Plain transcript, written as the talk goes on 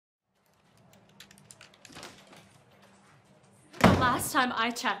Last time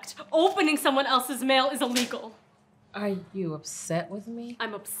I checked, opening someone else's mail is illegal. Are you upset with me?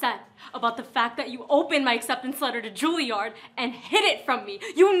 I'm upset about the fact that you opened my acceptance letter to Juilliard and hid it from me.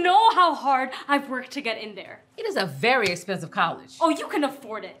 You know how hard I've worked to get in there. It is a very expensive college. Oh, you can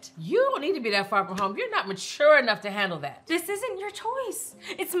afford it. You don't need to be that far from home. You're not mature enough to handle that. This isn't your choice.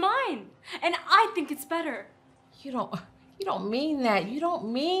 It's mine. And I think it's better. You don't mean that. You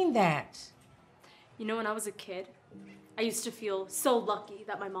don't mean that. You know, when I was a kid, I used to feel so lucky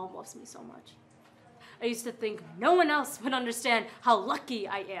that my mom loves me so much. I used to think no one else would understand how lucky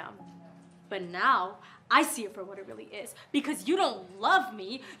I am. But now, I see it for what it really is. Because you don't love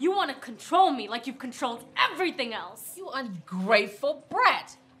me, you want to control me like you've controlled everything else. You ungrateful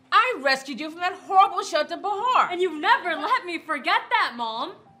brat. I rescued you from that horrible shelter, Bahar. And you've never let me forget that,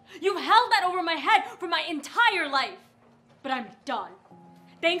 Mom. You've held that over my head for my entire life. But I'm done.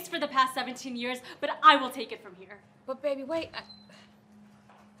 Thanks for the past 17 years, but I will take it from here. But baby, wait.